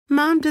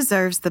Mom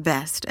deserves the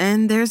best,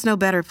 and there's no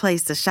better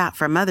place to shop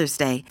for Mother's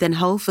Day than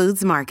Whole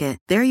Foods Market.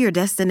 They're your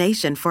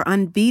destination for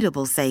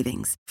unbeatable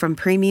savings, from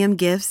premium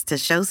gifts to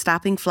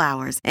show-stopping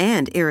flowers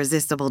and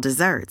irresistible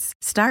desserts.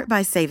 Start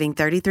by saving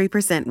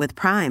 33% with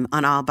Prime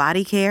on all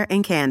body care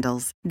and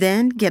candles.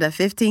 Then get a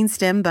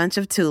 15-stem bunch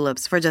of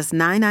tulips for just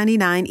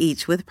 $9.99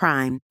 each with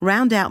Prime.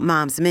 Round out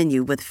Mom's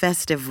menu with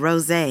festive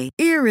rosé,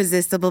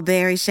 irresistible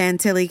berry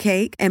chantilly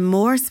cake, and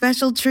more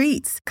special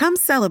treats. Come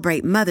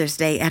celebrate Mother's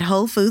Day at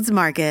Whole Foods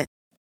Market.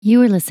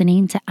 You are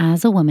listening to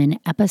As a Woman,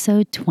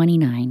 episode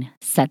 29,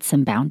 Set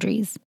Some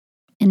Boundaries.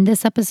 In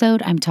this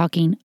episode, I'm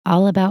talking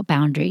all about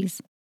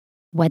boundaries,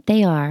 what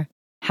they are,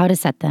 how to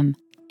set them,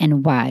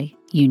 and why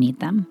you need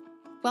them.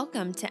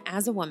 Welcome to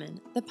As a Woman,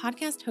 the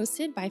podcast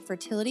hosted by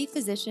fertility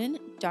physician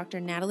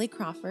Dr. Natalie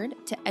Crawford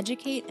to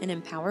educate and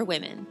empower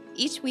women.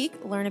 Each week,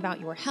 learn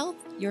about your health,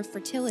 your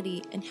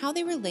fertility, and how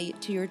they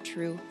relate to your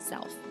true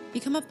self.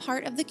 Become a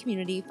part of the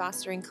community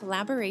fostering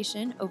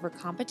collaboration over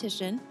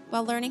competition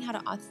while learning how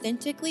to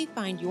authentically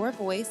find your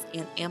voice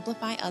and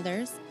amplify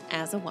others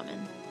as a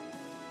woman.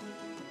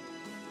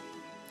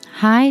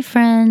 Hi,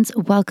 friends.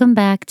 Welcome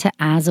back to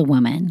As a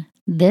Woman.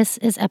 This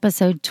is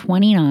episode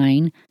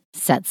 29,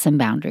 Set Some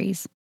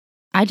Boundaries.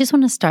 I just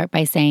want to start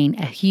by saying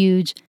a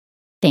huge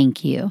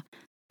thank you.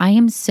 I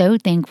am so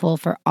thankful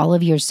for all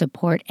of your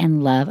support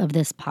and love of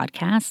this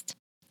podcast,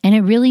 and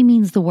it really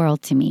means the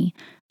world to me.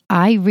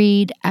 I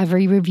read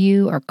every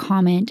review or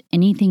comment,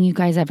 anything you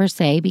guys ever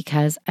say,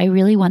 because I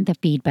really want the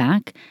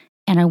feedback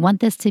and I want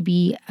this to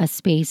be a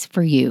space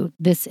for you.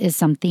 This is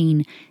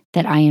something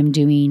that I am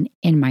doing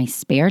in my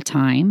spare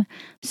time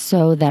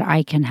so that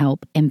I can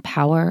help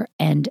empower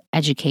and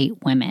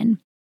educate women.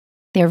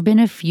 There have been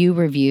a few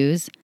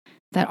reviews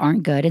that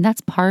aren't good, and that's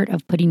part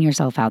of putting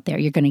yourself out there.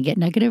 You're going to get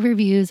negative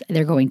reviews.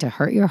 They're going to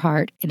hurt your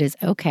heart. It is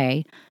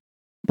okay.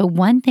 But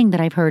one thing that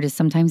I've heard is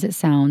sometimes it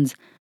sounds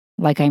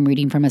like I'm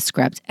reading from a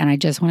script. And I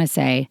just want to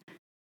say,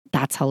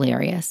 that's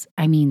hilarious.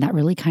 I mean, that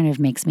really kind of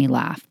makes me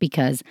laugh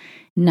because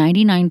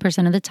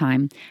 99% of the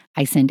time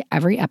I send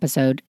every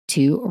episode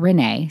to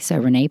Renee, so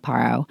Renee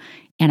Paro,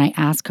 and I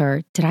ask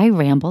her, did I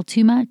ramble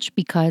too much?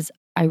 Because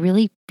I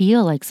really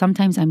feel like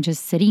sometimes I'm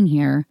just sitting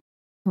here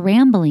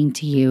rambling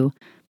to you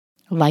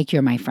like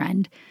you're my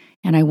friend.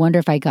 And I wonder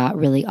if I got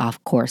really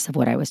off course of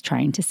what I was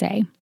trying to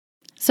say.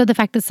 So the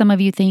fact that some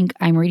of you think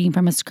I'm reading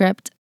from a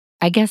script,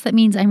 I guess that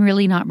means I'm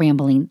really not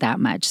rambling that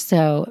much.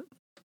 So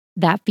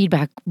that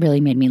feedback really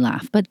made me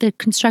laugh. But the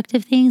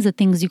constructive things, the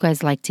things you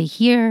guys like to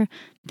hear,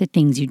 the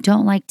things you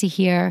don't like to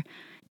hear,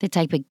 the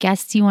type of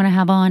guests you want to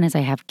have on, as I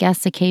have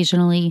guests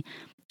occasionally,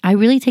 I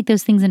really take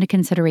those things into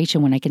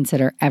consideration when I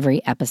consider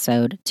every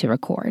episode to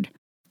record.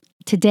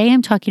 Today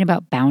I'm talking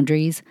about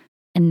boundaries,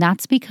 and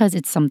that's because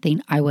it's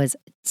something I was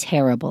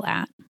terrible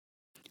at.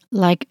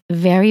 Like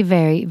very,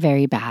 very,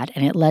 very bad.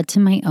 And it led to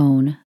my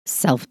own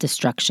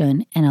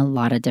self-destruction in a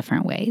lot of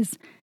different ways.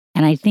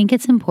 And I think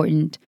it's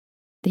important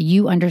that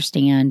you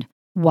understand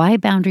why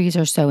boundaries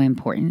are so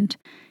important.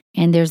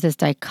 And there's this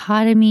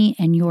dichotomy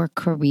in your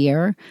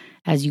career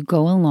as you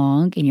go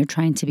along and you're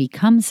trying to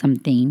become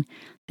something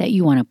that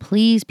you want to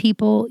please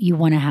people, you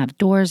want to have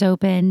doors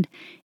opened.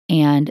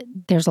 And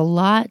there's a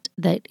lot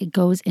that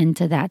goes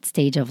into that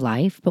stage of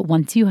life. But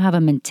once you have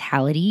a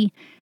mentality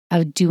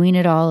of doing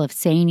it all, of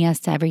saying yes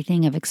to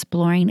everything, of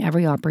exploring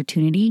every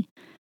opportunity,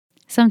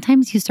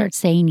 sometimes you start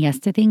saying yes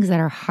to things that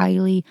are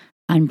highly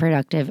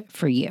unproductive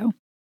for you.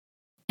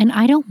 And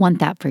I don't want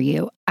that for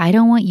you. I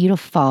don't want you to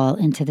fall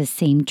into the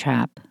same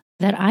trap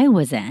that I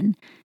was in.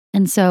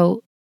 And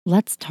so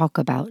let's talk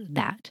about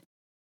that.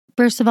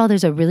 First of all,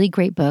 there's a really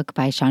great book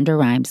by Shonda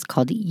Rhimes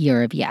called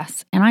Year of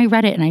Yes. And I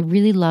read it and I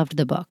really loved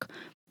the book.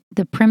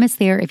 The premise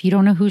there, if you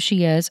don't know who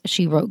she is,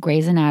 she wrote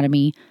Grey's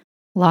Anatomy,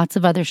 lots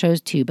of other shows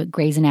too, but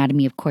Grey's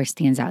Anatomy, of course,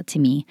 stands out to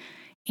me.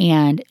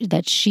 And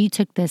that she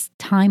took this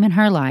time in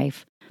her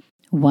life,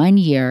 1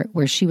 year,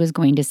 where she was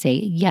going to say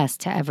yes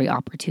to every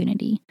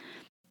opportunity.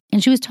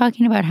 And she was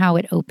talking about how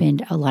it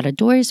opened a lot of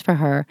doors for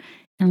her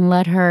and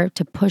led her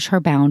to push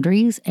her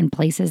boundaries in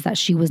places that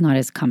she was not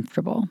as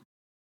comfortable.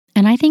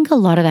 And I think a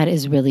lot of that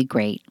is really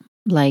great.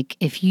 Like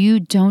if you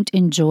don't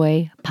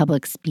enjoy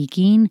public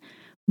speaking,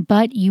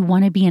 but you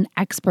want to be an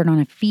expert on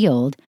a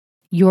field,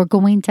 you're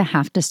going to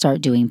have to start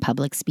doing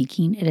public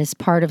speaking. It is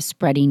part of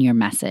spreading your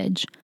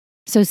message.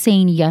 So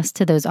saying yes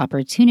to those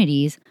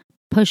opportunities,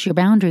 push your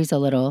boundaries a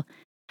little,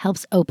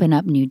 helps open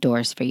up new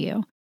doors for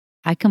you.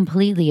 I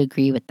completely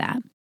agree with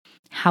that.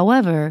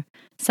 However,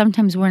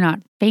 sometimes we're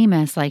not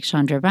famous like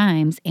Shonda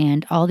Rhimes,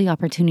 and all the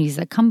opportunities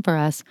that come for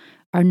us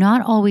are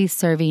not always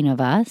serving of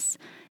us.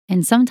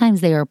 And sometimes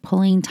they are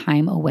pulling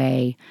time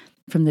away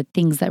from the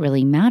things that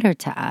really matter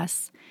to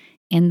us.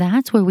 And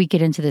that's where we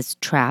get into this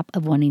trap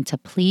of wanting to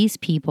please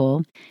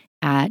people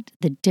at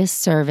the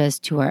disservice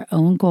to our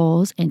own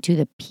goals and to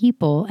the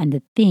people and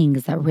the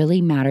things that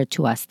really matter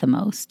to us the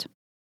most.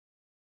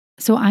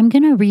 So I'm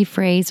going to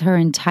rephrase her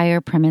entire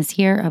premise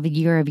here of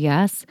Year of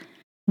Yes.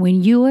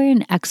 When you are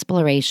in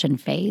exploration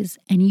phase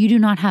and you do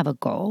not have a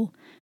goal,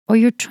 or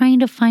you're trying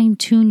to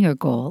fine-tune your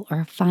goal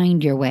or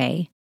find your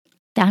way,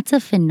 That's a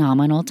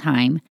phenomenal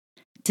time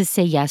to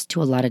say yes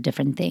to a lot of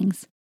different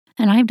things.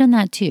 And I've done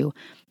that too.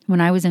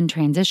 When I was in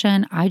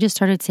transition, I just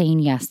started saying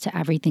yes to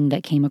everything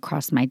that came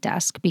across my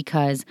desk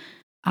because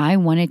I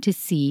wanted to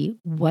see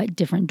what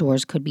different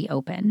doors could be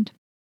opened.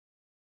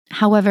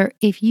 However,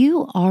 if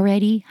you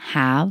already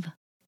have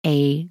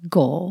a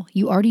goal,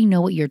 you already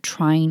know what you're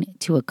trying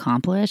to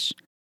accomplish,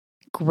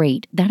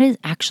 great. That is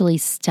actually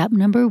step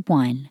number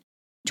 1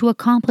 to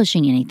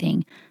accomplishing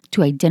anything,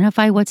 to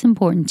identify what's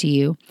important to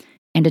you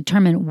and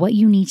determine what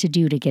you need to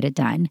do to get it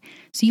done.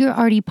 So you're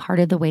already part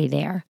of the way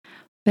there.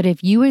 But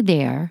if you are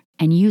there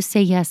and you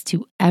say yes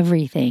to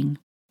everything,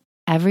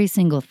 every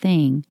single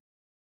thing,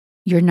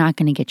 you're not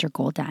going to get your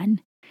goal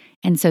done.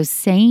 And so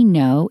saying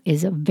no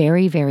is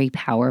very, very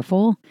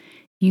powerful.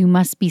 You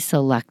must be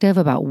selective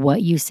about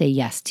what you say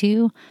yes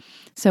to.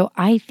 So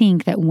I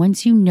think that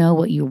once you know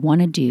what you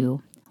want to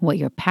do, what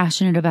you're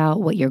passionate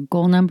about, what your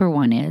goal number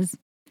 1 is,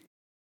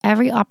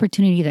 every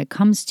opportunity that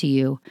comes to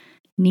you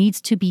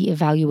needs to be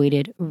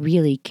evaluated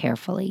really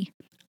carefully.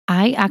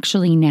 I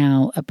actually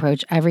now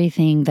approach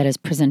everything that is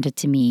presented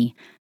to me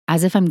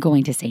as if I'm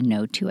going to say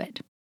no to it.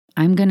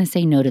 I'm going to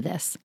say no to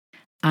this.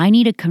 I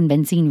need a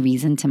convincing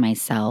reason to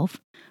myself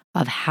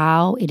of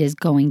how it is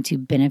going to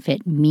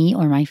benefit me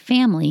or my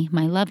family,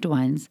 my loved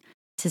ones,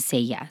 to say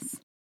yes.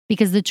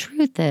 Because the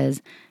truth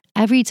is,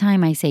 every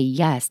time I say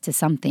yes to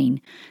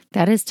something,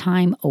 that is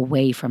time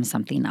away from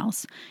something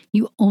else.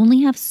 You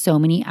only have so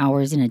many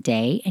hours in a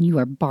day and you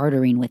are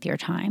bartering with your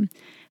time.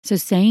 So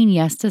saying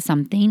yes to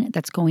something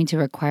that's going to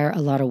require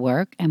a lot of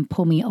work and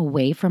pull me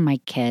away from my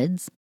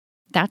kids,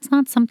 that's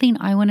not something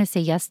I want to say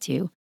yes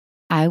to.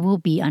 I will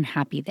be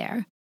unhappy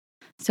there.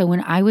 So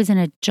when I was in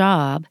a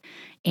job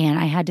and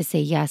I had to say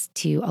yes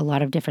to a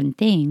lot of different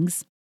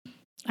things,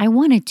 I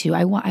wanted to.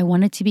 I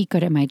wanted to be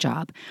good at my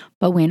job.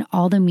 But when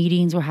all the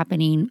meetings were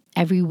happening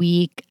every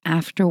week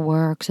after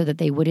work so that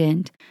they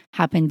wouldn't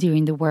happen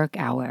during the work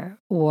hour,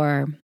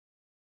 or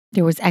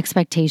there was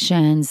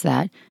expectations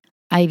that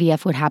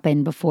IVF would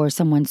happen before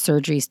someone's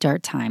surgery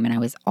start time, and I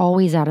was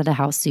always out of the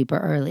house super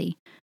early.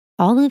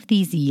 All of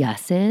these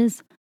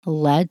yeses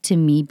led to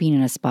me being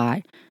in a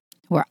spot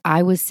where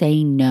I was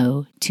saying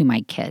no to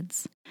my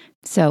kids.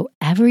 So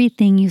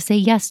everything you say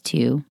yes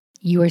to,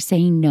 you are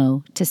saying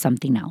no to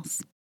something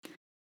else.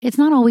 It's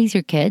not always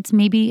your kids.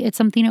 Maybe it's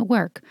something at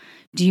work.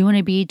 Do you want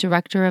to be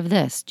director of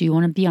this? Do you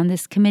want to be on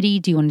this committee?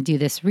 Do you want to do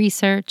this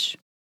research?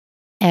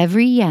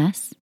 Every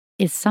yes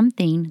is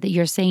something that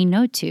you're saying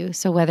no to.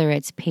 So whether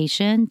it's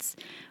patience,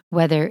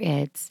 whether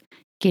it's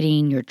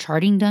getting your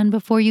charting done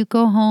before you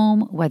go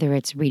home, whether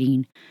it's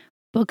reading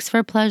books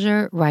for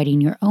pleasure, writing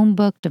your own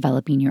book,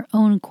 developing your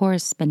own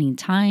course, spending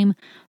time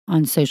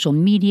on social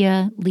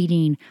media,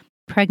 leading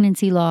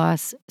pregnancy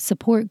loss,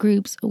 support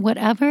groups,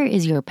 whatever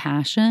is your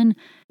passion,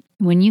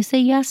 when you say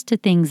yes to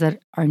things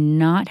that are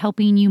not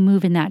helping you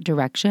move in that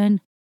direction,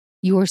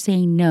 you're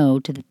saying no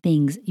to the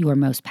things you are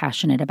most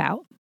passionate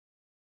about.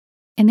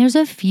 And there's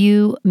a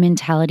few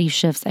mentality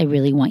shifts I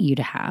really want you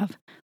to have.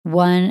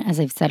 One, as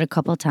I've said a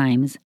couple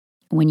times,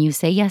 when you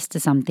say yes to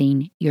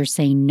something, you're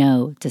saying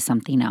no to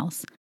something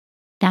else.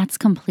 That's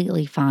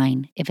completely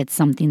fine if it's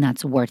something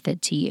that's worth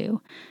it to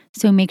you.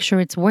 So make sure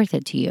it's worth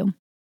it to you.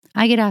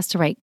 I get asked to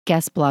write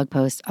guest blog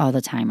posts all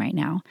the time right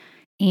now.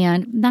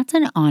 And that's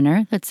an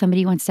honor that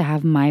somebody wants to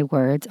have my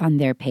words on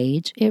their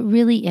page. It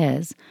really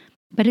is.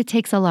 But it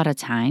takes a lot of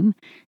time.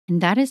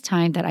 And that is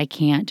time that I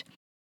can't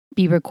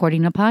be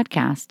recording a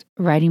podcast,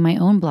 writing my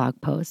own blog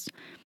post,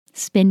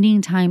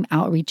 spending time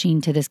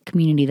outreaching to this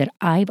community that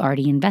I've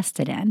already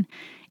invested in.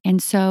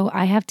 And so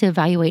I have to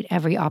evaluate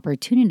every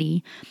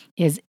opportunity.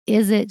 Is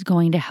it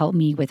going to help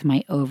me with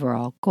my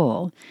overall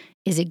goal?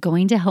 Is it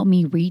going to help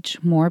me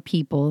reach more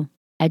people,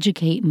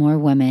 educate more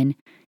women,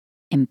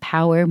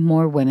 empower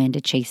more women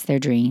to chase their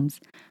dreams?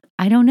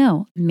 I don't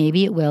know.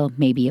 Maybe it will,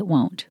 maybe it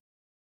won't.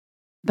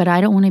 But I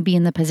don't want to be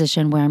in the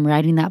position where I'm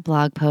writing that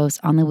blog post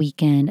on the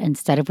weekend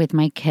instead of with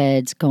my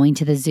kids going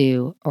to the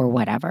zoo or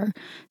whatever.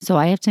 So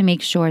I have to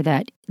make sure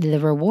that the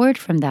reward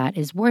from that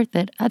is worth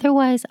it.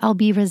 Otherwise, I'll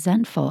be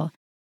resentful.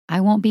 I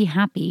won't be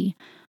happy.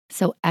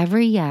 So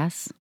every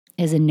yes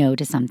is a no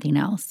to something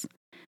else.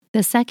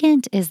 The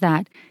second is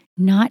that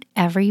not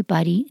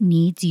everybody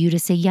needs you to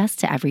say yes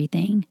to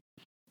everything.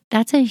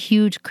 That's a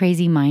huge,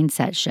 crazy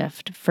mindset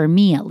shift, for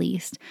me at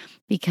least,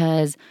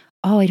 because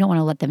I don't want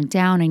to let them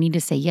down. I need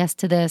to say yes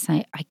to this.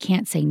 I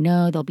can't say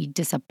no. They'll be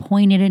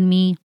disappointed in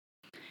me.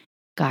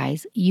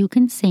 Guys, you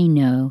can say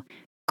no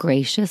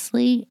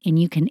graciously and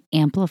you can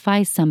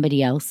amplify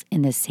somebody else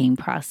in the same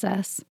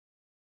process.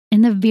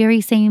 In the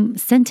very same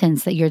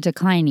sentence that you're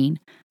declining,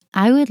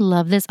 I would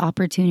love this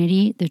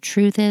opportunity. The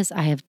truth is,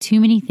 I have too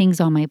many things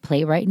on my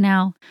plate right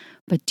now.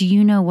 But do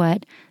you know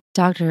what?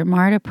 Dr.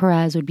 Marta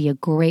Perez would be a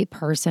great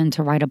person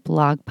to write a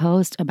blog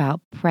post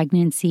about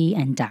pregnancy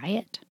and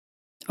diet.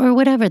 Or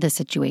whatever the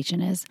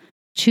situation is,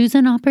 choose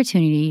an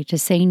opportunity to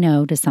say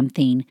no to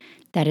something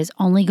that is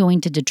only going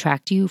to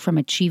detract you from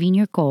achieving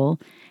your goal,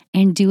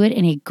 and do it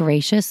in a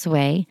gracious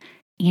way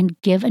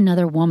and give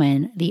another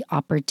woman the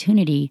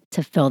opportunity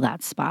to fill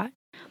that spot.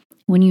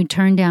 When you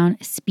turn down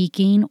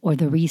speaking or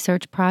the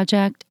research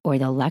project or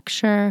the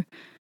lecture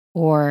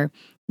or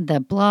the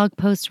blog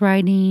post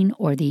writing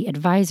or the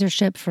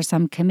advisorship for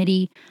some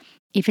committee,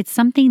 if it's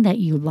something that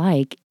you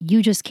like,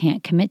 you just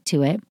can't commit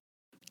to it,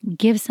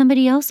 give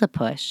somebody else a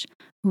push,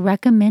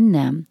 recommend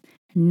them,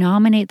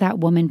 nominate that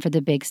woman for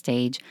the big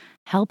stage,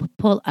 help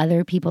pull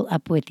other people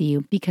up with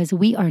you because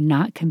we are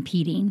not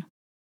competing.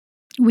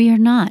 We are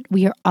not.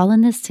 We are all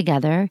in this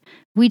together.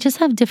 We just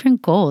have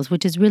different goals,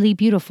 which is really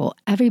beautiful.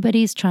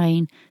 Everybody's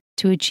trying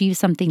to achieve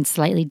something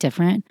slightly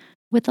different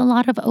with a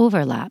lot of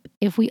overlap.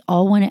 If we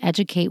all want to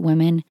educate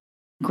women,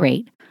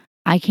 great.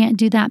 I can't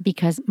do that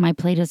because my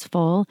plate is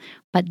full,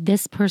 but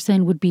this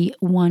person would be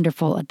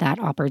wonderful at that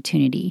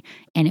opportunity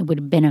and it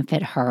would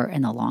benefit her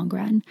in the long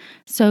run.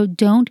 So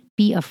don't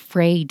be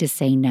afraid to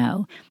say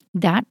no.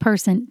 That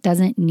person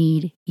doesn't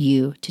need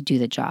you to do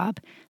the job.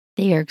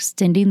 They are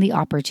extending the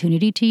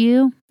opportunity to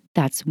you.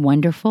 That's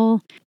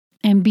wonderful.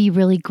 And be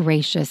really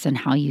gracious in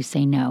how you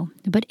say no.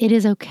 But it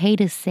is okay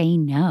to say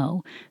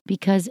no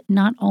because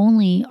not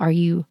only are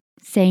you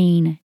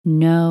saying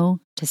no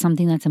to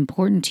something that's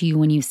important to you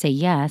when you say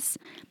yes,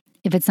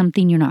 if it's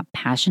something you're not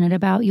passionate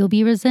about, you'll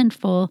be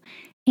resentful.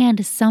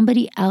 And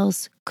somebody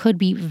else could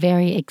be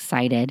very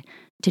excited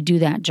to do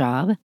that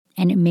job.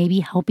 And it may be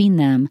helping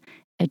them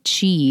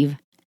achieve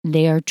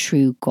their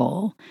true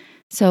goal.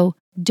 So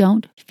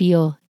don't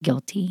feel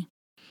guilty.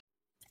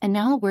 And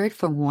now a word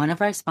from one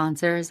of our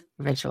sponsors,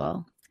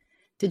 Ritual.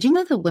 Did you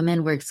know that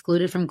women were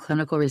excluded from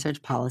clinical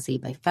research policy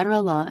by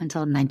federal law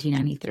until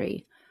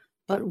 1993?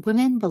 But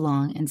women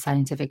belong in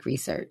scientific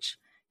research.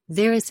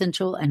 They're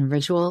essential and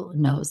Ritual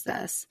knows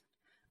this.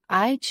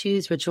 I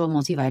choose Ritual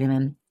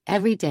multivitamin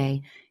every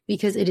day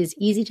because it is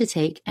easy to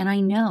take and I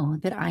know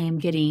that I am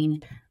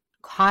getting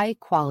high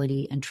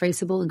quality and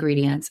traceable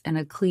ingredients in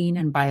a clean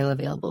and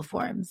bioavailable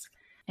forms.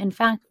 In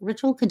fact,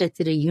 Ritual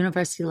conducted a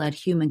university-led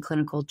human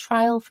clinical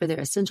trial for their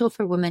Essential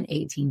for Women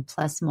 18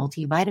 Plus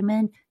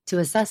multivitamin to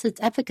assess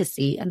its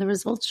efficacy, and the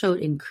results showed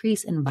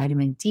increase in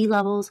vitamin D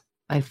levels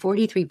by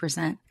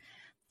 43%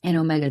 and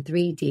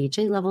omega-3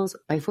 DHA levels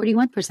by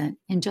 41%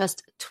 in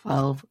just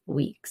 12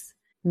 weeks.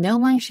 No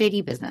my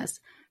shady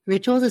business.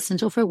 Ritual's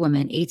Essential for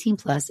Women 18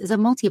 Plus is a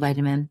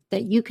multivitamin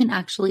that you can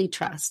actually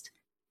trust.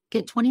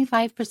 Get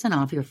 25%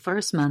 off your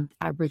first month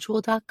at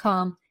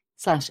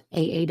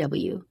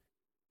ritual.com/AAW.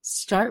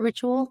 Start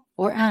Ritual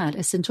or add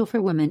Essential for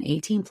Women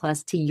 18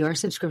 Plus to your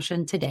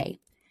subscription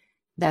today.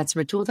 That's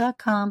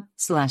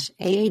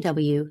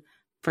ritual.com/AAW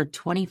for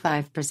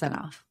 25%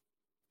 off.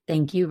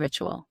 Thank you,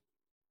 Ritual.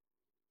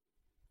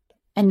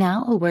 And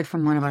now a word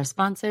from one of our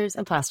sponsors,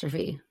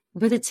 Apostrophe.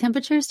 With the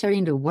temperature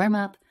starting to warm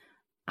up,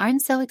 I'm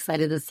so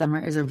excited the summer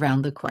is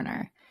around the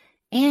corner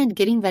and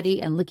getting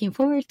ready and looking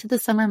forward to the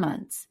summer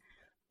months.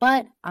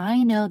 But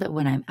I know that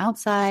when I'm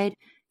outside,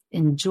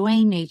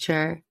 enjoying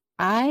nature,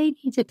 I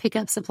need to pick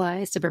up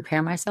supplies to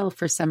prepare myself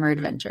for summer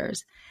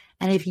adventures.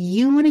 And if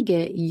you want to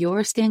get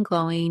your skin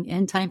glowing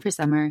in time for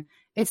summer,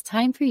 it's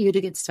time for you to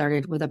get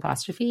started with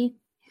Apostrophe,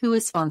 who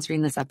is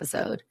sponsoring this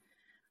episode.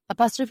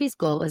 Apostrophe's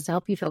goal is to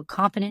help you feel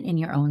confident in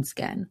your own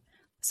skin.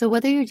 So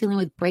whether you're dealing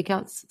with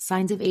breakouts,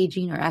 signs of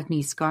aging, or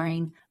acne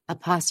scarring,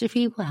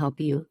 Apostrophe will help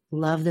you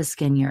love the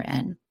skin you're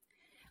in.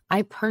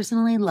 I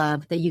personally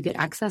love that you get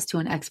access to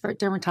an expert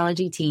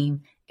dermatology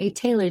team, a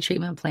tailored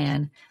treatment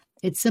plan.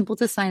 It's simple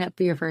to sign up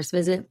for your first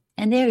visit,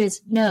 and there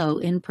is no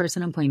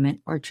in-person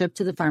appointment or trip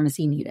to the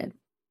pharmacy needed.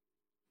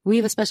 We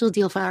have a special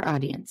deal for our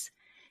audience.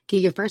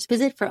 Get your first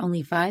visit for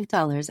only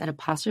 $5 at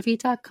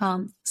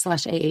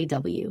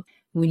apostrophe.com/AAW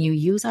when you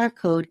use our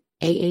code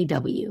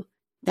AAW.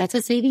 That's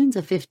a savings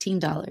of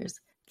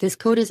 $15. This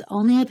code is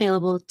only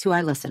available to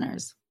our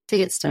listeners. To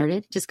get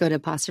started, just go to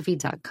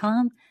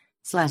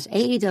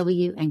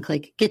apostrophe.com/AAW and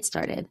click Get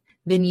Started.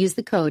 Then use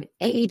the code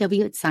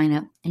AAW at sign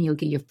up and you'll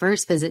get your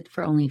first visit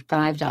for only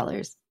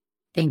 $5.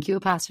 Thank you,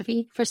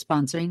 Apostrophe, for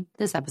sponsoring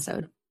this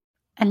episode.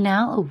 And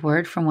now a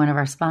word from one of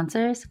our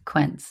sponsors,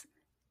 Quince.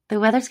 The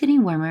weather's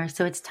getting warmer,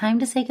 so it's time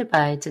to say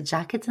goodbye to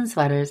jackets and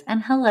sweaters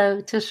and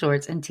hello to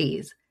shorts and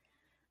tees.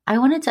 I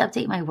wanted to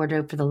update my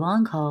wardrobe for the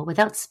long haul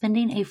without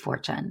spending a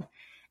fortune,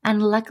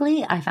 and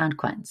luckily I found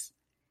Quince.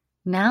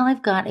 Now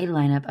I've got a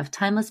lineup of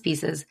timeless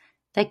pieces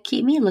that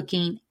keep me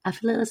looking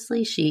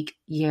effortlessly chic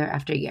year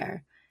after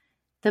year.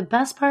 The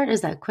best part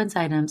is that Quince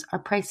items are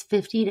priced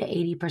 50 to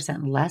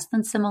 80% less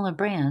than similar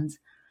brands,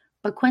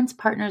 but Quince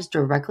partners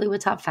directly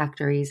with top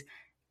factories,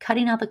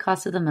 cutting out the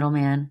cost of the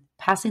middleman,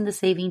 passing the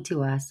saving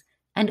to us,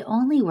 and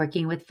only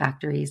working with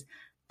factories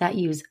that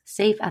use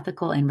safe,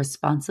 ethical, and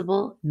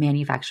responsible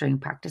manufacturing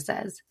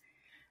practices.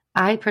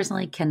 I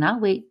personally cannot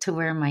wait to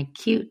wear my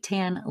cute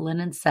tan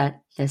linen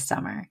set this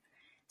summer.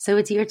 So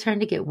it's your turn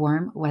to get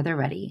warm weather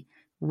ready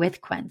with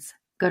Quince.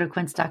 Go to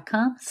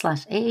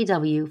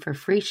quince.com/AAW for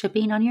free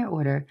shipping on your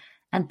order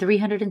and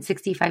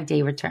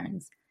 365-day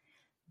returns.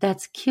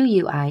 That's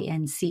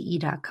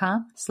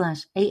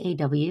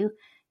QUINCE.com/AAW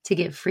to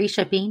get free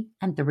shipping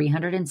and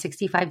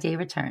 365-day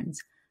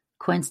returns.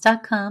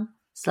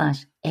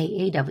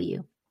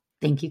 Quince.com/AAW.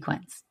 Thank you,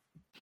 Quince.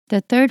 The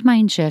third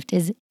mind shift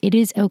is it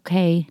is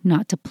okay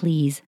not to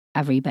please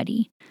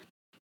everybody.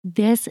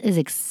 This is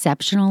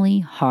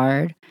exceptionally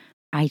hard,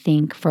 I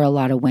think, for a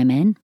lot of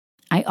women.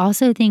 I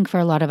also think for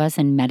a lot of us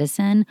in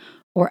medicine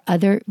or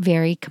other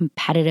very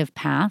competitive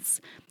paths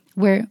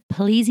where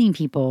pleasing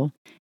people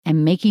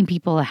and making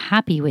people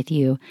happy with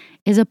you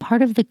is a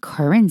part of the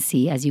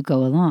currency as you go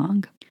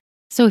along.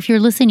 So if you're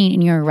listening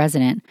and you're a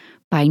resident,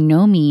 by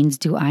no means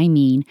do I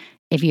mean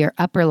if your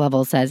upper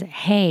level says,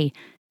 hey,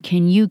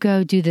 can you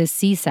go do this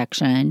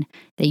C-section,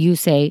 that you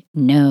say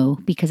no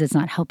because it's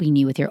not helping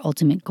you with your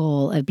ultimate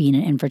goal of being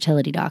an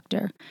infertility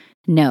doctor.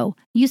 No,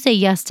 you say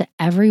yes to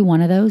every one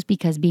of those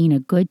because being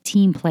a good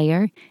team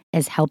player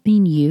is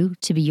helping you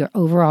to be your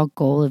overall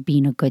goal of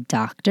being a good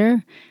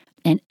doctor.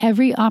 And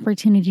every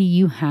opportunity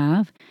you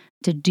have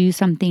to do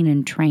something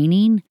in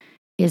training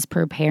is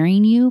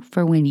preparing you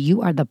for when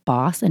you are the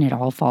boss and it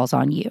all falls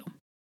on you.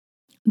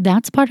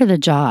 That's part of the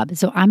job.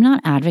 So I'm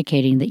not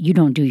advocating that you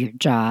don't do your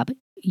job.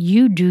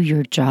 You do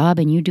your job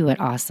and you do it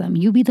awesome.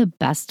 You be the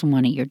best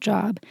one at your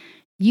job.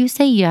 You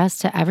say yes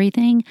to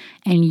everything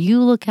and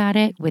you look at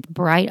it with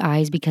bright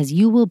eyes because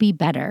you will be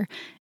better.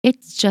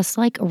 It's just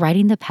like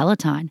riding the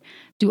Peloton.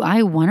 Do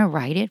I want to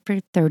ride it for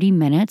 30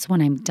 minutes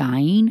when I'm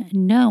dying?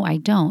 No, I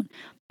don't.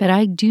 But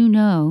I do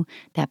know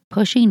that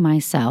pushing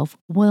myself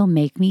will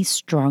make me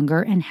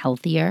stronger and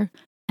healthier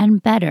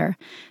and better.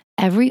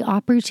 Every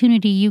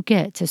opportunity you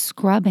get to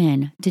scrub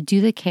in, to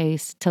do the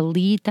case, to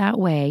lead that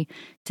way,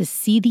 to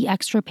see the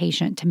extra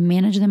patient, to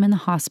manage them in the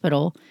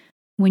hospital,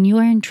 when you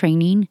are in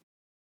training,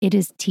 it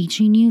is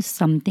teaching you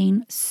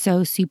something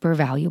so super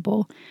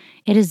valuable.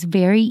 It is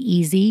very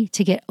easy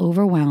to get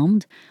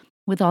overwhelmed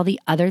with all the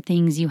other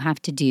things you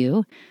have to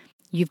do.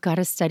 You've got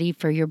to study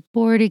for your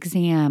board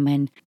exam.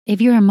 And if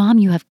you're a mom,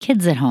 you have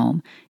kids at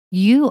home.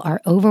 You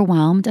are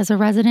overwhelmed as a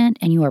resident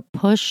and you are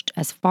pushed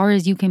as far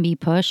as you can be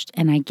pushed.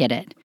 And I get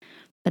it.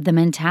 But the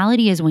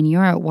mentality is when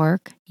you're at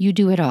work, you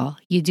do it all.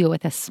 You do it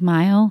with a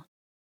smile.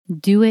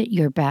 Do it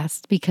your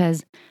best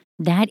because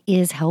that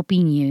is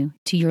helping you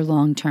to your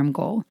long-term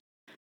goal.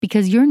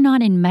 Because you're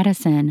not in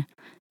medicine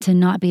to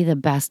not be the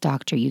best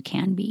doctor you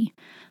can be.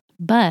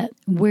 But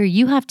where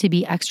you have to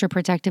be extra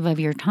protective of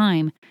your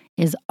time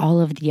is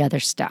all of the other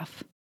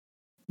stuff.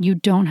 You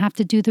don't have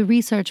to do the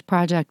research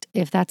project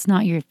if that's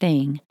not your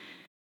thing.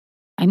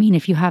 I mean,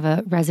 if you have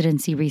a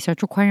residency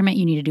research requirement,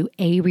 you need to do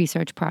a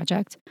research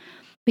project.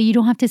 But you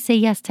don't have to say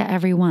yes to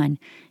everyone.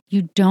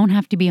 You don't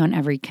have to be on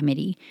every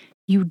committee.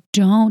 You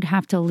don't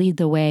have to lead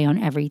the way on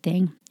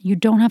everything. You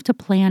don't have to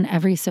plan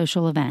every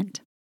social event.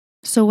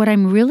 So what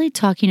I'm really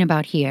talking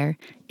about here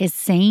is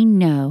saying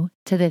no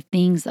to the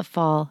things that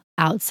fall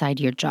outside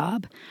your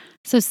job.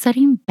 So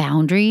setting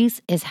boundaries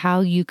is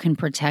how you can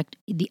protect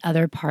the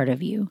other part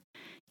of you.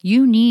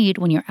 You need,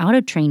 when you're out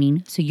of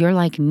training, so you're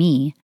like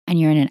me and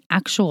you're in an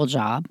actual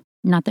job,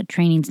 not that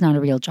training's not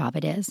a real job,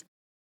 it is.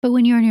 But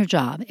when you're in your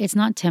job, it's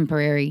not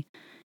temporary.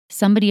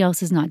 Somebody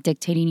else is not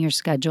dictating your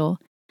schedule.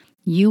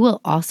 You will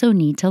also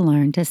need to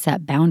learn to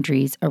set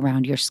boundaries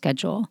around your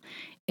schedule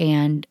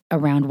and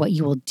around what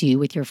you will do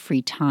with your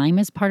free time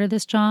as part of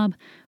this job,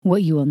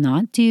 what you will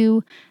not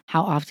do,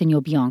 how often you'll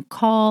be on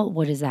call,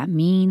 what does that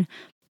mean?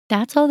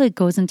 That's all that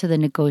goes into the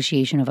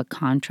negotiation of a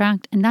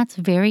contract, and that's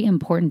very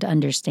important to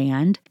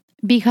understand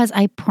because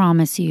I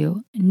promise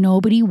you,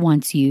 nobody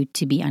wants you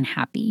to be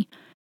unhappy.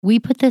 We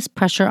put this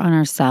pressure on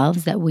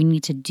ourselves that we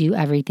need to do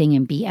everything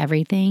and be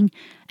everything,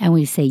 and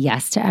we say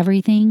yes to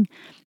everything.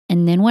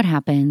 And then what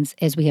happens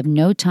is we have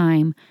no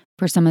time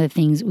for some of the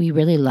things we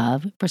really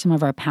love, for some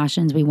of our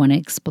passions we want to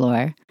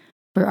explore,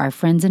 for our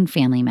friends and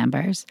family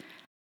members.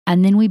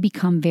 And then we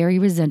become very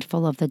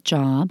resentful of the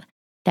job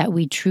that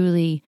we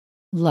truly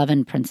love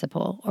in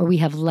principle, or we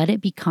have let it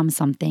become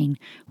something.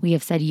 We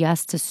have said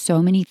yes to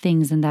so many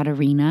things in that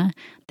arena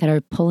that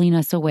are pulling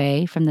us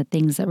away from the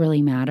things that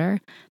really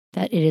matter,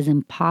 that it is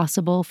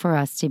impossible for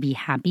us to be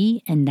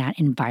happy in that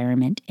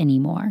environment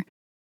anymore.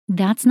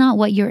 That's not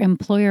what your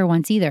employer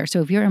wants either.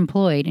 So if you're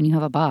employed and you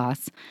have a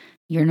boss,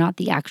 you're not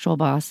the actual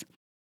boss.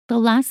 The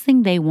last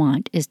thing they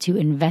want is to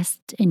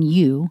invest in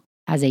you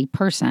as a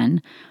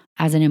person,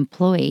 as an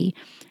employee,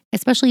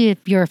 especially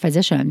if you're a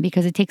physician,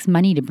 because it takes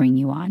money to bring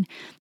you on.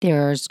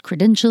 There's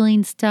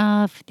credentialing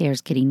stuff,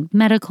 there's getting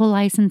medical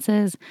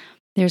licenses,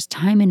 there's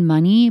time and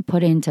money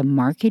put into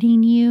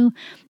marketing you,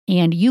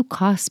 and you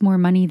cost more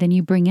money than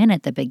you bring in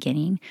at the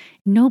beginning.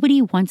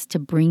 Nobody wants to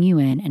bring you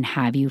in and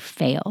have you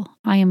fail.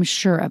 I am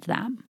sure of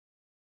that.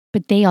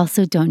 But they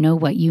also don't know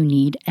what you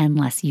need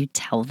unless you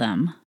tell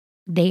them.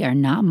 They are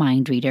not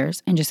mind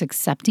readers, and just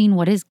accepting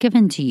what is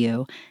given to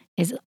you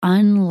is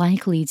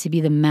unlikely to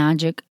be the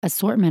magic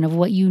assortment of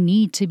what you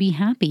need to be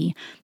happy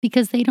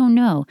because they don't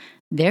know.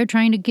 They're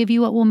trying to give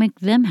you what will make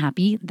them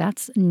happy.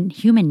 That's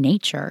human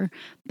nature.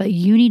 But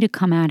you need to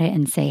come at it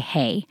and say,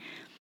 hey,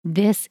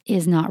 this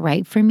is not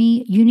right for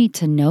me. You need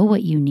to know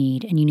what you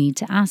need and you need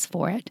to ask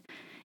for it.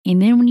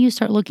 And then when you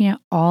start looking at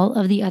all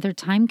of the other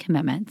time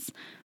commitments,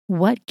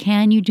 what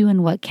can you do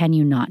and what can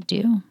you not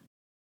do?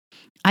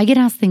 I get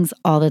asked things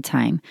all the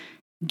time.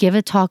 give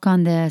a talk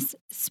on this,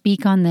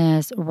 speak on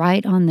this,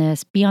 write on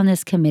this, be on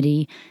this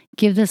committee,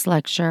 give this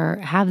lecture,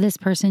 have this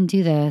person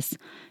do this,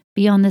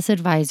 be on this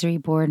advisory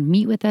board,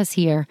 meet with us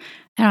here.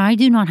 And I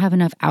do not have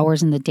enough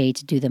hours in the day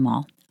to do them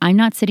all. I'm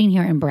not sitting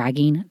here and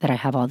bragging that I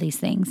have all these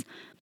things.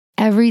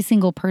 Every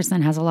single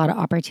person has a lot of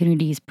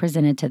opportunities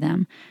presented to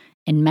them.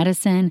 In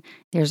medicine,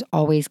 there's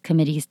always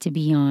committees to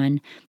be on.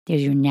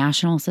 There's your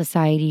national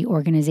society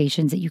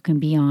organizations that you can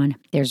be on.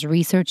 There's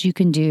research you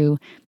can do.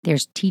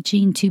 There's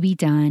teaching to be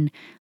done.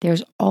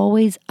 There's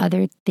always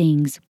other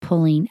things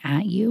pulling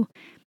at you.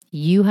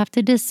 You have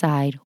to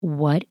decide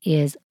what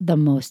is the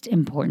most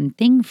important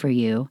thing for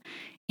you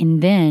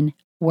and then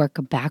work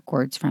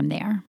backwards from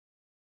there.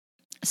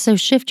 So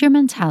shift your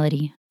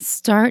mentality.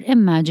 Start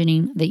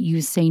imagining that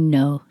you say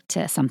no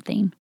to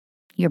something.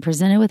 You're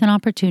presented with an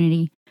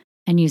opportunity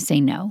and you say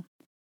no.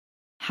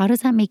 How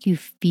does that make you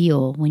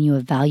feel when you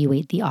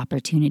evaluate the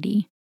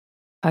opportunity?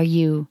 Are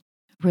you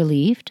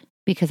relieved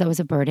because that was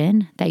a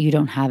burden that you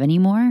don't have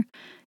anymore?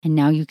 And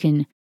now you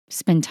can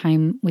spend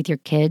time with your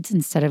kids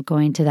instead of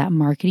going to that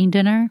marketing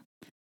dinner?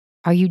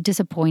 Are you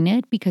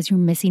disappointed because you're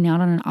missing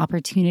out on an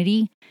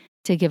opportunity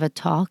to give a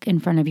talk in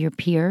front of your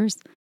peers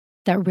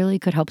that really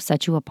could help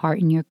set you apart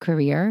in your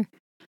career?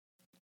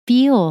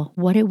 Feel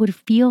what it would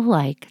feel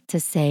like to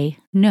say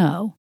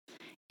no.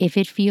 If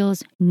it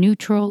feels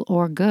neutral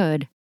or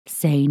good,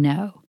 say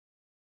no.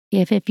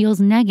 If it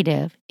feels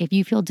negative, if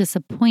you feel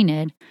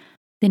disappointed,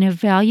 then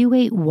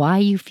evaluate why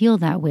you feel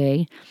that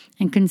way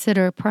and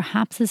consider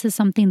perhaps this is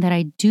something that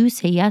I do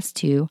say yes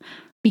to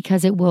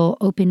because it will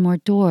open more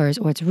doors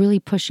or it's really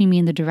pushing me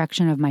in the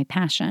direction of my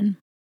passion.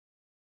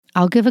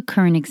 I'll give a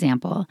current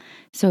example.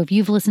 So if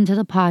you've listened to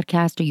the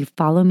podcast or you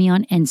follow me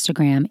on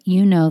Instagram,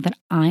 you know that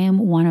I am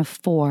one of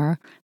 4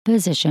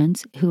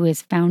 physicians who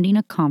is founding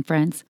a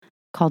conference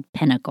called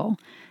Pinnacle.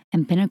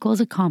 And Pinnacle is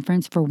a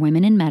conference for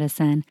women in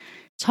medicine,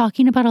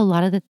 talking about a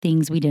lot of the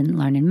things we didn't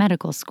learn in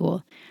medical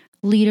school: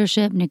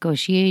 leadership,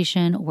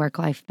 negotiation,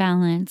 work-life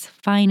balance,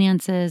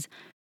 finances,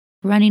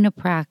 running a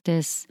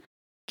practice,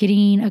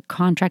 getting a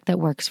contract that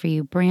works for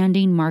you,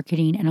 branding,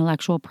 marketing,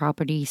 intellectual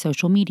property,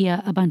 social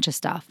media, a bunch of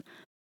stuff.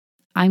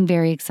 I'm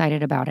very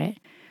excited about it.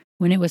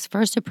 When it was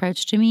first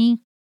approached to me,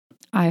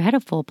 I had a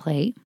full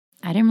plate.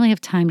 I didn't really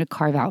have time to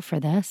carve out for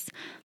this,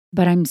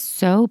 but I'm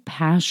so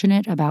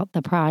passionate about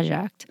the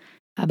project,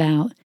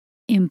 about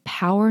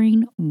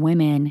empowering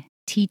women,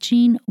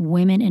 teaching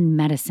women in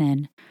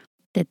medicine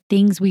the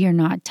things we are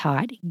not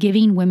taught,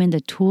 giving women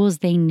the tools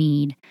they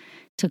need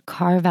to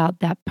carve out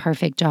that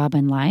perfect job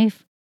in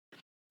life,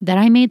 that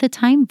I made the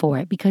time for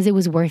it because it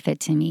was worth it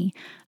to me.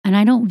 And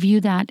I don't view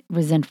that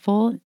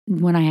resentful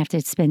when I have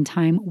to spend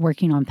time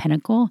working on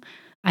Pinnacle.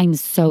 I'm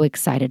so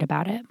excited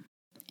about it.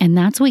 And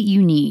that's what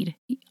you need.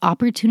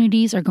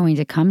 Opportunities are going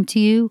to come to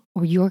you,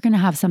 or you're going to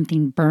have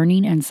something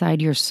burning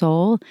inside your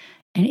soul.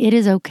 And it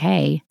is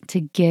okay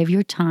to give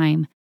your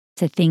time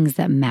to things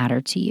that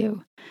matter to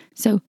you.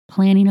 So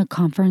planning a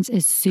conference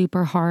is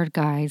super hard,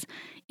 guys.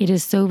 It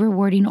is so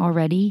rewarding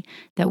already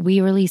that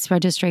we released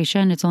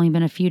registration. It's only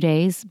been a few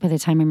days by the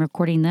time I'm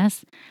recording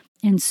this.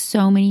 And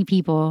so many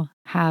people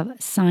have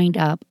signed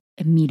up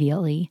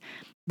immediately.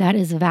 That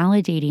is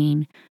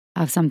validating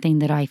of something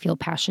that I feel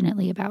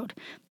passionately about.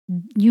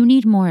 You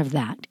need more of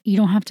that. You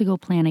don't have to go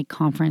plan a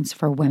conference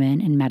for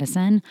women in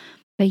medicine,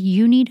 but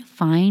you need to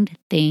find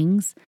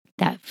things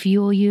that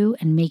fuel you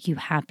and make you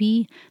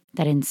happy,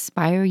 that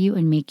inspire you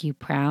and make you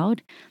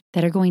proud,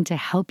 that are going to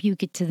help you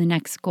get to the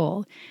next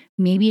goal.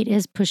 Maybe it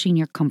is pushing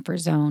your comfort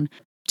zone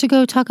to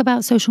go talk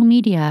about social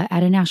media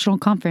at a national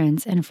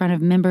conference in front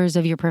of members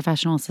of your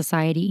professional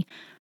society.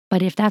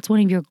 But if that's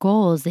one of your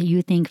goals, that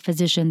you think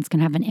physicians can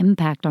have an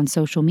impact on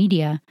social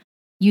media,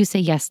 you say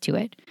yes to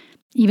it.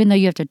 Even though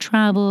you have to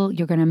travel,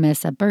 you're going to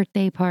miss a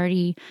birthday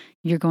party,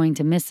 you're going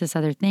to miss this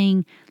other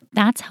thing,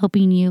 that's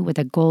helping you with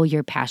a goal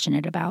you're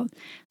passionate about.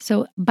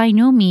 So by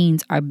no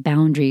means are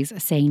boundaries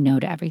saying no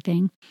to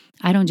everything.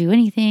 I don't do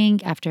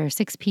anything after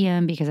 6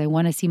 p.m. because I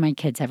want to see my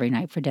kids every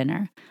night for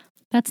dinner.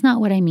 That's not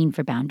what I mean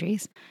for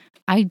boundaries.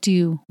 I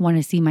do want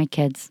to see my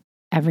kids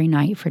every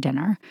night for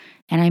dinner,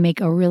 and I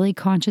make a really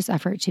conscious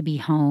effort to be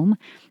home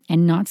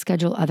and not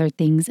schedule other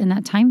things in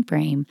that time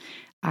frame.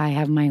 I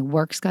have my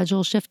work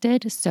schedule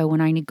shifted, so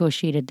when I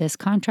negotiated this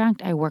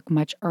contract, I work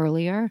much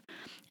earlier,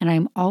 and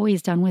I'm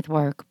always done with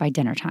work by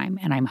dinner time,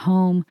 and I'm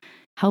home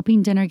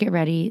helping dinner get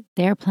ready.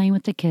 They're playing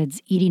with the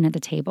kids, eating at the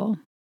table.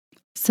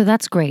 So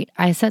that's great.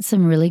 I set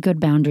some really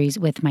good boundaries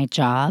with my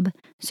job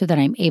so that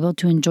I'm able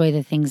to enjoy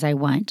the things I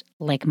want,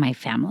 like my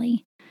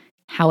family.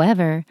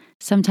 However,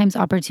 sometimes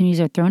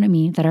opportunities are thrown at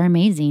me that are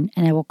amazing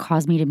and that will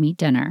cause me to meet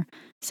dinner.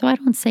 So I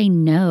don't say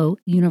no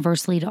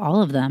universally to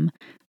all of them.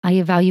 I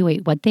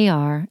evaluate what they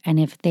are and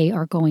if they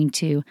are going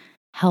to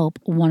help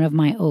one of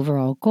my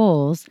overall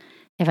goals.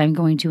 If I'm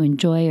going to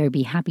enjoy or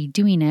be happy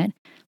doing it,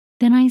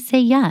 then I say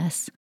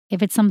yes.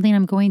 If it's something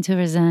I'm going to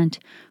resent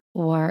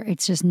or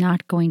it's just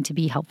not going to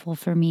be helpful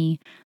for me,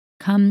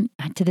 come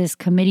to this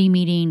committee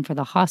meeting for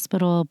the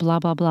hospital, blah,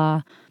 blah,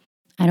 blah.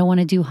 I don't want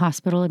to do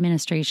hospital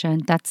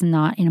administration. That's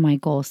not in my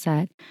goal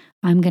set.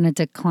 I'm going to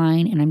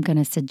decline and I'm going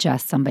to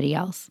suggest somebody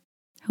else.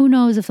 Who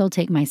knows if they'll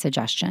take my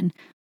suggestion?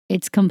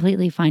 It's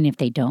completely fine if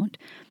they don't.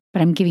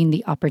 But I'm giving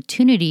the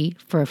opportunity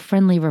for a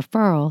friendly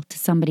referral to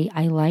somebody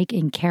I like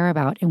and care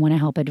about and want to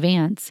help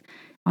advance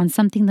on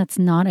something that's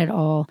not at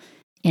all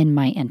in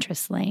my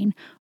interest lane,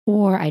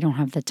 or I don't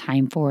have the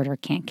time for it or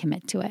can't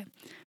commit to it.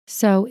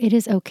 So it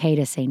is okay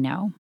to say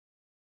no.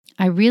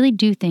 I really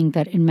do think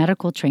that in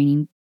medical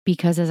training,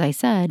 because as I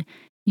said,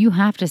 you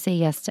have to say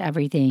yes to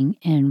everything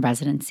in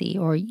residency,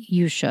 or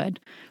you should,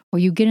 or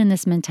you get in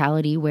this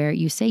mentality where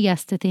you say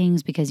yes to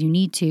things because you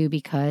need to,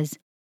 because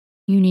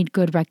you need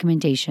good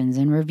recommendations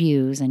and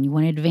reviews and you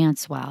want to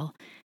advance well.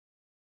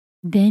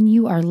 Then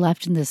you are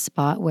left in this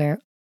spot where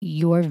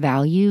your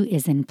value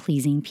is in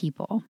pleasing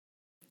people.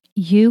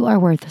 You are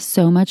worth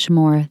so much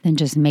more than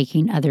just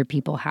making other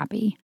people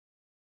happy.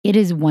 It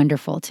is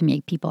wonderful to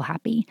make people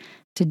happy.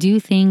 To do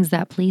things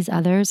that please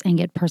others and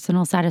get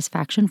personal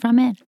satisfaction from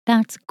it,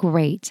 that's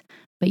great.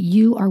 But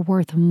you are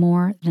worth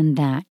more than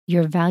that.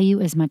 Your value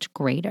is much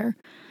greater.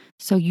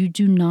 So you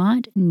do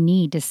not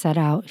need to set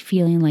out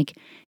feeling like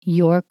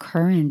your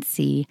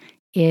currency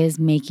is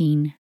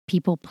making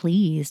people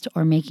pleased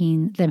or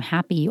making them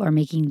happy or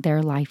making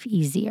their life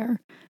easier.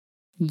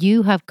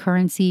 You have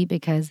currency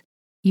because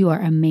you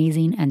are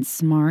amazing and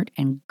smart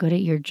and good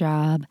at your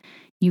job.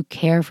 You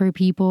care for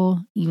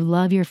people. You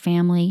love your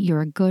family.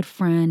 You're a good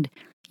friend.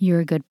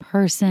 You're a good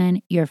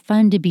person. You're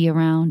fun to be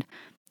around.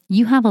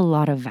 You have a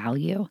lot of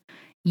value.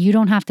 You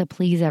don't have to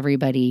please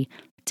everybody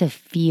to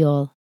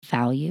feel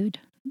valued.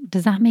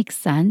 Does that make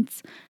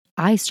sense?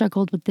 I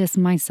struggled with this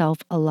myself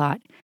a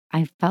lot.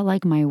 I felt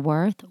like my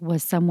worth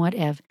was somewhat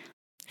of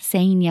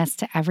saying yes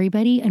to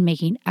everybody and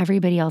making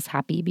everybody else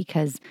happy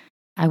because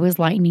I was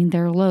lightening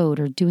their load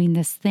or doing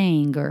this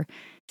thing or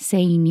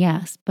saying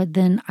yes. But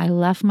then I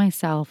left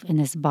myself in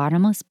this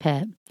bottomless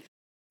pit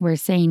where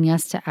saying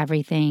yes to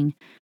everything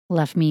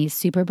left me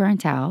super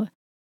burnt out.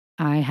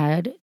 I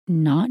had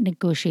not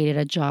negotiated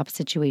a job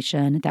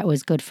situation that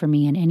was good for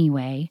me in any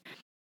way.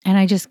 And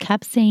I just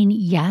kept saying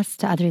yes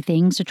to other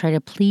things to try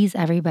to please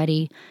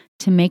everybody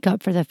to make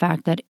up for the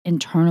fact that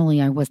internally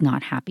I was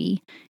not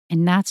happy.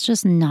 And that's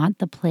just not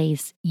the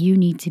place you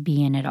need to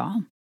be in at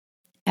all.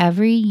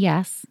 Every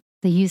yes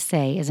that you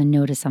say is a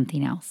no to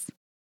something else.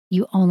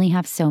 You only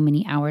have so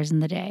many hours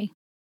in the day.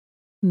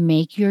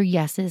 Make your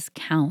yeses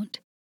count.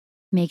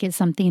 Make it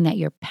something that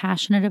you're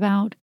passionate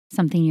about,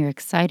 something you're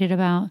excited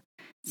about,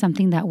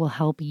 something that will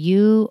help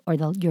you or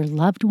your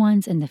loved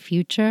ones in the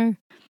future.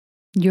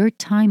 Your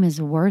time is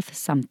worth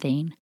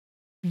something.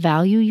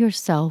 Value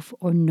yourself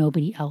or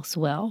nobody else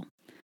will.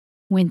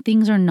 When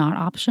things are not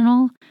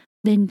optional,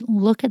 then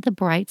look at the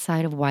bright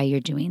side of why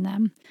you're doing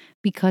them,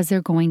 because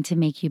they're going to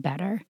make you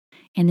better.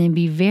 And then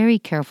be very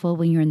careful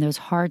when you're in those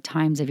hard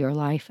times of your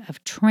life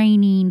of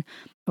training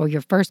or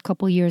your first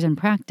couple years in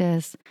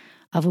practice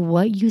of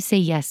what you say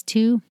yes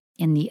to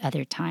in the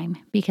other time,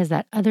 because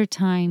that other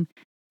time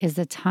is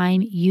the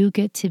time you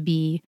get to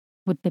be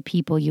with the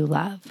people you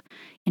love.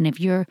 And if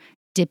you're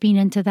dipping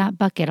into that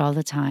bucket all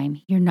the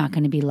time, you're not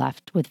going to be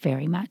left with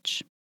very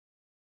much.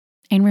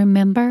 And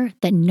remember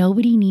that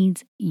nobody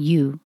needs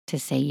you to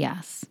say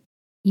yes.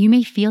 You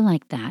may feel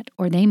like that,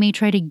 or they may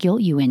try to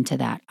guilt you into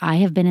that. I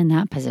have been in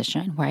that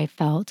position where I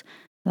felt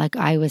like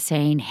I was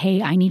saying,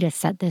 hey, I need to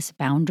set this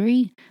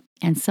boundary,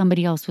 and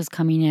somebody else was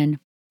coming in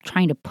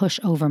trying to push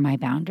over my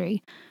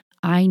boundary.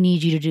 I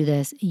need you to do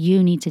this.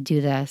 You need to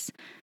do this.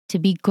 To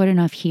be good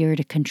enough here,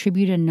 to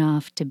contribute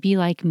enough, to be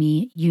like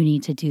me, you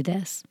need to do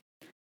this.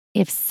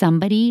 If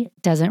somebody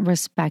doesn't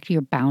respect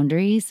your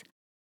boundaries,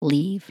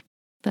 leave.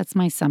 That's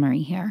my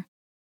summary here.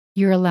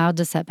 You're allowed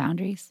to set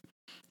boundaries,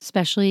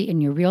 especially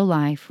in your real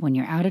life when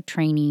you're out of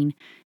training,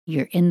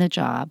 you're in the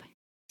job.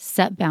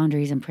 Set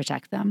boundaries and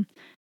protect them.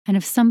 And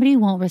if somebody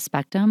won't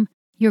respect them,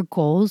 your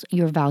goals,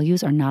 your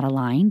values are not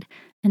aligned,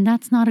 and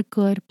that's not a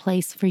good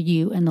place for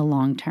you in the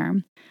long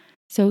term.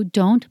 So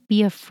don't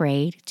be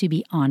afraid to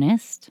be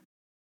honest.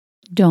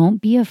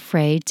 Don't be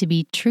afraid to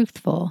be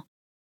truthful.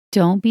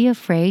 Don't be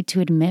afraid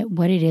to admit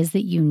what it is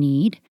that you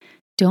need.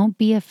 Don't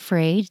be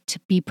afraid to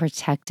be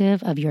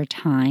protective of your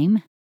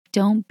time.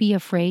 Don't be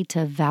afraid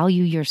to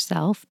value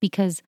yourself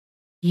because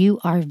you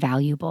are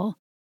valuable.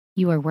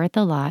 You are worth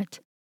a lot.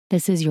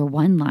 This is your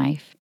one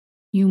life.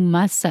 You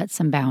must set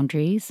some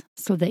boundaries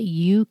so that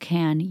you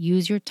can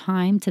use your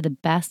time to the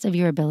best of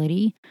your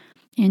ability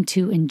and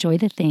to enjoy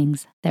the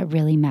things that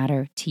really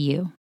matter to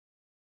you.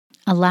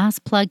 A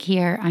last plug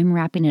here, I'm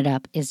wrapping it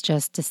up, is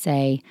just to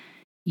say,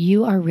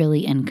 you are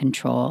really in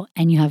control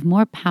and you have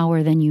more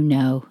power than you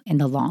know in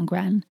the long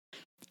run.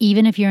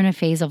 Even if you're in a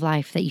phase of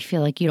life that you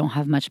feel like you don't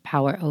have much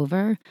power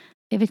over,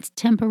 if it's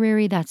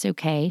temporary, that's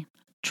okay.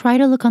 Try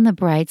to look on the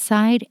bright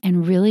side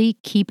and really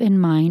keep in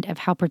mind of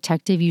how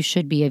protective you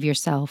should be of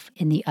yourself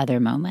in the other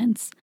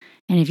moments.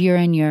 And if you're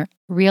in your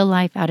real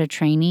life out of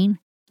training,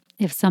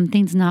 if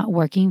something's not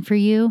working for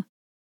you,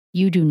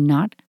 you do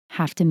not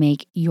have to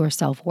make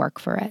yourself work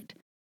for it.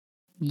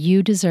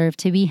 You deserve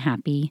to be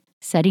happy.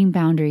 Setting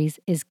boundaries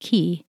is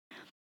key.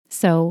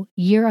 So,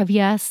 year of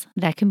yes,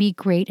 that can be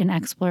great in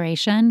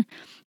exploration.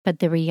 But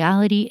the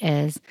reality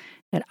is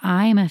that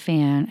I am a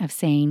fan of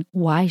saying,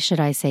 why should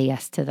I say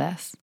yes to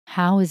this?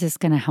 How is this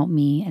going to help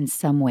me in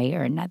some way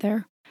or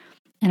another?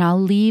 And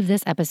I'll leave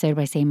this episode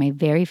by saying my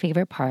very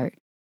favorite part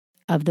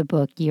of the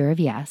book, Year of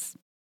Yes,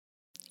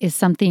 is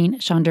something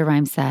Shonda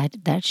Rhimes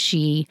said, that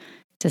she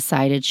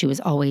decided she was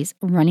always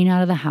running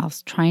out of the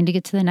house, trying to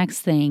get to the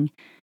next thing,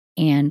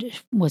 and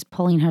was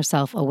pulling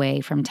herself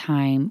away from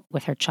time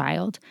with her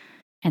child.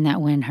 And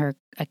that when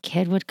a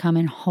kid would come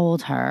and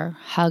hold her,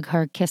 hug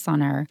her, kiss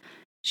on her,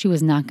 she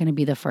was not going to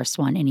be the first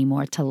one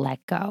anymore to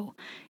let go,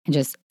 and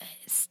just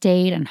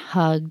stayed and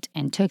hugged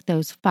and took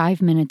those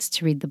 5 minutes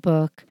to read the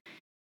book.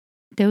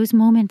 Those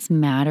moments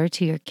matter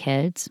to your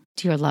kids,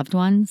 to your loved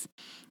ones,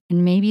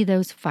 and maybe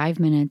those 5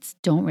 minutes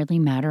don't really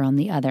matter on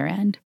the other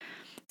end.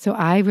 So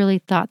I really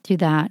thought through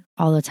that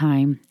all the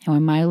time. And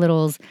when my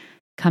littles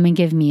come and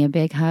give me a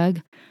big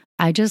hug,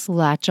 I just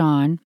latch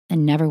on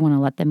and never want to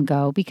let them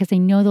go, because I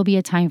know there'll be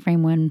a time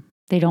frame when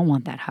they don't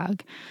want that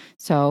hug.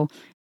 So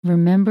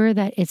remember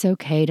that it's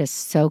okay to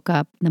soak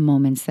up the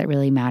moments that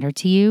really matter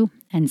to you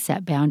and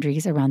set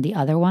boundaries around the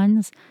other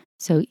ones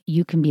so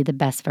you can be the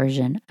best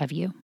version of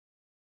you.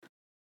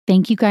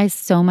 Thank you guys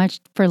so much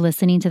for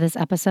listening to this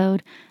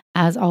episode.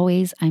 As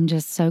always, I'm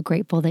just so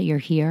grateful that you're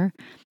here.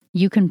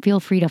 You can feel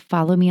free to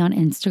follow me on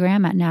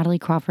Instagram at Natalie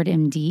Crawford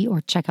MD,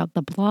 or check out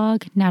the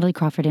blog,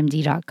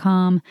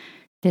 nataliecrawfordmd.com.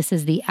 This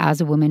is the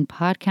As a Woman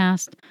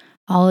podcast.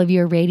 All of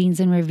your ratings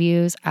and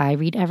reviews, I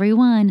read every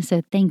one.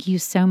 So thank you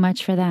so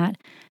much for that.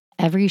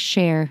 Every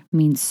share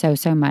means so,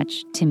 so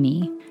much to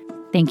me.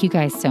 Thank you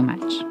guys so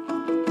much.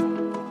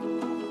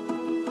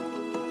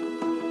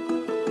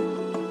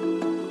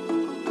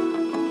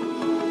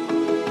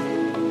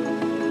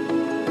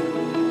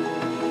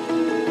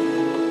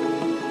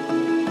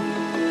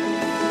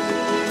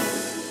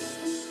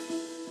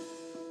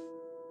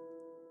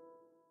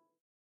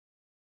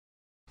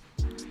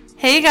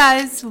 Hey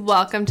guys,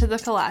 welcome to The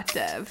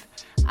Collective.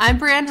 I'm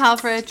Brianne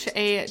Helfrich,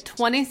 a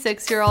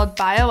 26-year-old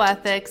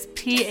bioethics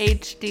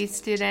PhD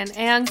student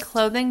and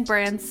clothing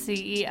brand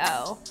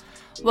CEO.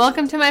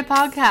 Welcome to my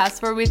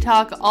podcast, where we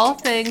talk all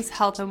things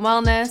health and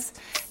wellness,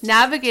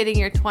 navigating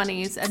your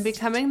 20s, and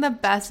becoming the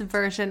best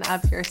version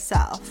of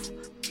yourself.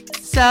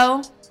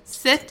 So,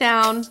 sit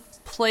down,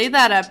 play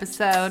that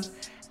episode,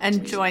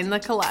 and join the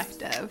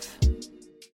collective.